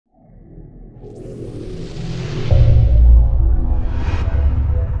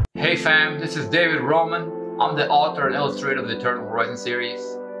Hey fam, this is David Roman. I'm the author and illustrator of the Eternal Horizon series,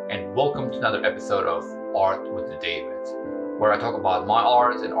 and welcome to another episode of Art with the David, where I talk about my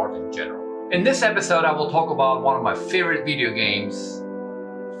art and art in general. In this episode, I will talk about one of my favorite video games,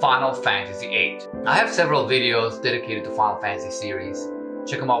 Final Fantasy VIII. I have several videos dedicated to Final Fantasy series.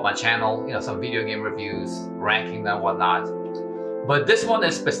 Check them out on my channel, some video game reviews, ranking them, whatnot. But this one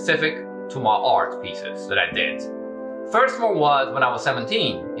is specific to my art pieces that I did. First one was when I was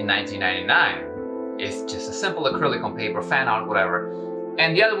 17 in 1999. It's just a simple acrylic on paper, fan art, whatever.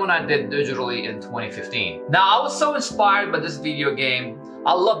 And the other one I did digitally in 2015. Now I was so inspired by this video game.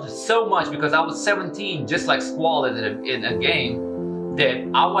 I loved it so much because I was 17, just like Squall in a game, that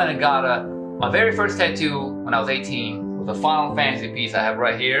I went and got my very first tattoo when I was 18 was a Final Fantasy piece I have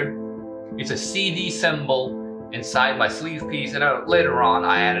right here. It's a CD symbol inside my sleeve piece, and later on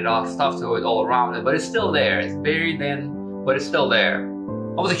I added stuff to it all around it, but it's still there. It's very thin, but it's still there.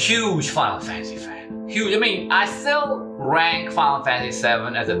 I was a huge Final Fantasy fan. Huge. I mean, I still rank Final Fantasy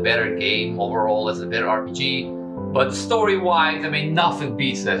VII as a better game overall, as a better RPG, but story-wise, I mean, nothing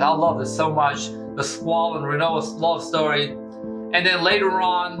beats this. I love this so much. The Squall and Rinoa's love story. And then later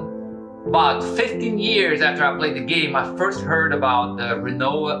on, about 15 years after I played the game, I first heard about the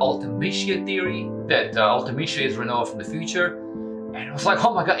Rinoa Ultimacia theory, that Ultimacia is Rinoa from the future. And it was like,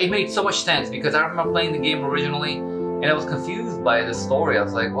 oh my god, it made so much sense because I remember playing the game originally and I was confused by the story. I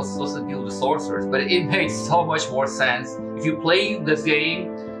was like, what's the deal with the sorcerers? But it made so much more sense. If you play this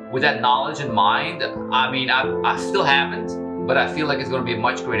game with that knowledge in mind, I mean, I still haven't, but I feel like it's going to be a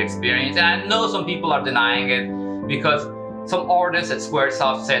much greater experience. And I know some people are denying it because some artists at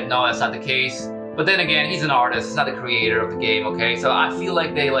Squaresoft said, no, that's not the case. But then again, he's an artist, he's not the creator of the game, okay? So I feel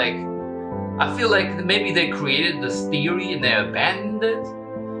like maybe they created this theory and they abandoned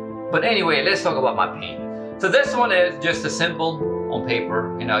it. But anyway, let's talk about my painting. So this one is just a simple on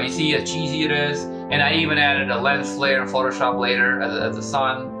paper. You see how cheesy it is. And I even added a lens flare in Photoshop later as the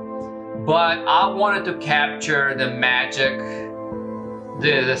sun. But I wanted to capture the magic,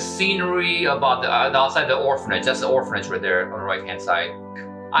 the scenery about the outside the orphanage. That's the orphanage right there on the right hand side.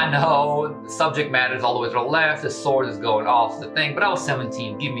 I know subject matter is all the way to the left, the sword is going off the thing, but I was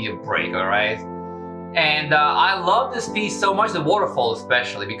 17, give me a break, alright? And I love this piece so much, the waterfall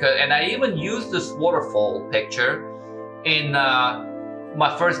especially, and I even used this waterfall picture in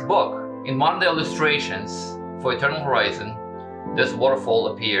my first book. In one of the illustrations for Eternal Horizon, this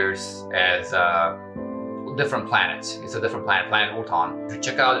waterfall appears as different planets. It's a different planet, Planet Uton.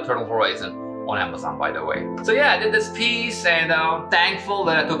 Check out Eternal Horizon on Amazon, by the way. So yeah, I did this piece and I'm thankful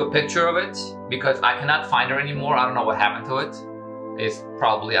that I took a picture of it because I cannot find her anymore. I don't know what happened to it. It's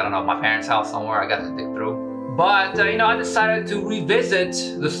probably, I don't know, my parents' house somewhere. I got to dig through. But I decided to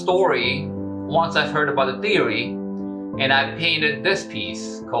revisit the story once I've heard about the theory, and I painted this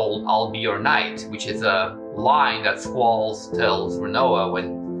piece called I'll Be Your Knight, which is a line that Squall tells Rinoa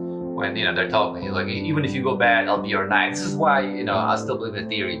when they're talking. He's like, even if you go bad, I'll be your knight. This is why, I still believe in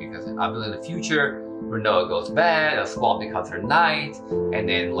the theory, because I believe in the future, Rinoa goes bad, a Squall becomes her knight, and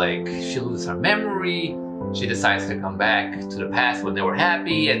then she loses her memory, she decides to come back to the past when they were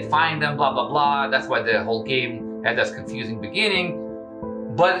happy and find them, blah, blah, blah. That's why the whole game had this confusing beginning.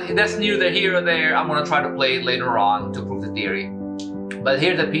 But that's neither here or there. I'm gonna try to play it later on to prove the theory. But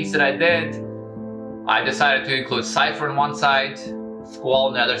here's the piece that I did. I decided to include Cypher on one side, Squall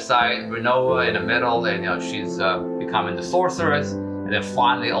on the other side, Rinoa in the middle, and she's becoming the sorceress, and then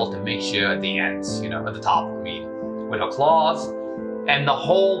finally Ultimacia at the end, at the top, with her claws. And the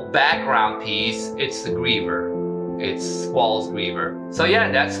whole background piece, it's the Griever. It's Squall's Griever. So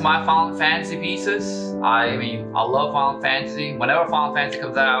yeah, that's my Final Fantasy pieces. I love Final Fantasy. Whenever Final Fantasy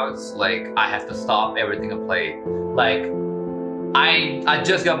comes out, I have to stop everything and play. I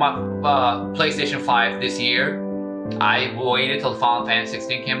just got my PlayStation 5 this year. I waited till Final Fantasy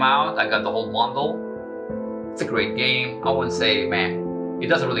 16 came out. I got the whole bundle. It's a great game. I wouldn't say, man, it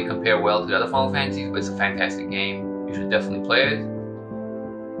doesn't really compare well to the other Final Fantasies, but it's a fantastic game. You should definitely play it.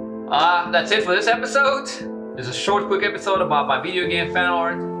 That's it for this episode. It's a short, quick episode about my video game fan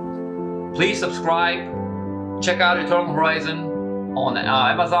art. Please subscribe. Check out Eternal Horizon on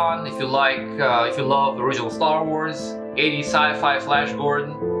Amazon if you if you love the original Star Wars, 80s sci-fi Flash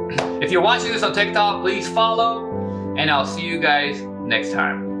Gordon. If you're watching this on TikTok, please follow. And I'll see you guys next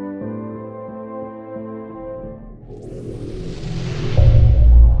time.